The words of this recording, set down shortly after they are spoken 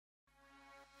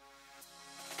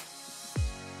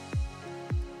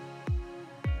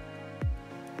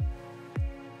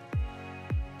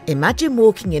Imagine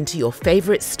walking into your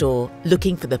favourite store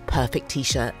looking for the perfect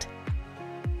t-shirt.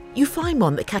 You find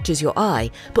one that catches your eye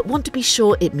but want to be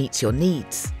sure it meets your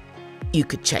needs. You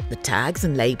could check the tags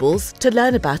and labels to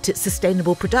learn about its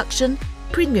sustainable production,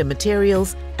 premium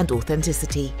materials and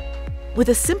authenticity. With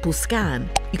a simple scan,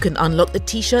 you can unlock the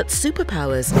t-shirt's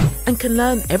superpowers and can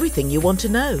learn everything you want to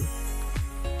know.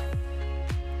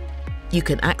 You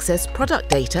can access product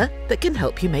data that can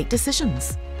help you make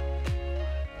decisions.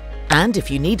 And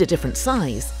if you need a different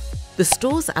size, the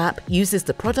store's app uses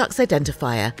the product's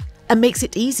identifier and makes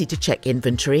it easy to check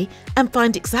inventory and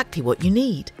find exactly what you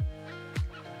need.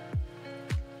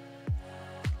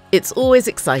 It's always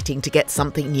exciting to get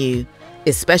something new,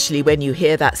 especially when you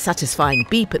hear that satisfying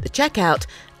beep at the checkout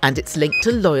and it's linked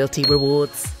to loyalty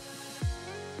rewards.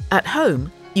 At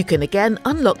home, you can again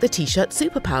unlock the t-shirt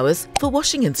superpowers for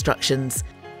washing instructions,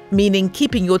 meaning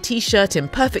keeping your t-shirt in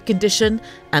perfect condition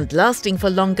and lasting for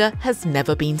longer has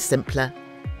never been simpler.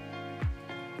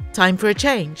 Time for a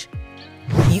change?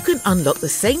 You can unlock the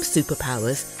same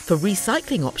superpowers for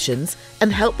recycling options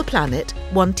and help the planet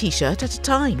one t-shirt at a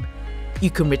time. You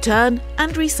can return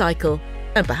and recycle,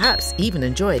 and perhaps even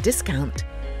enjoy a discount.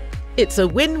 It's a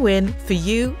win-win for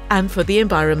you and for the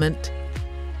environment.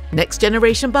 Next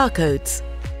generation barcodes,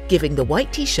 giving the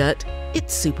white t-shirt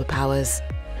its superpowers.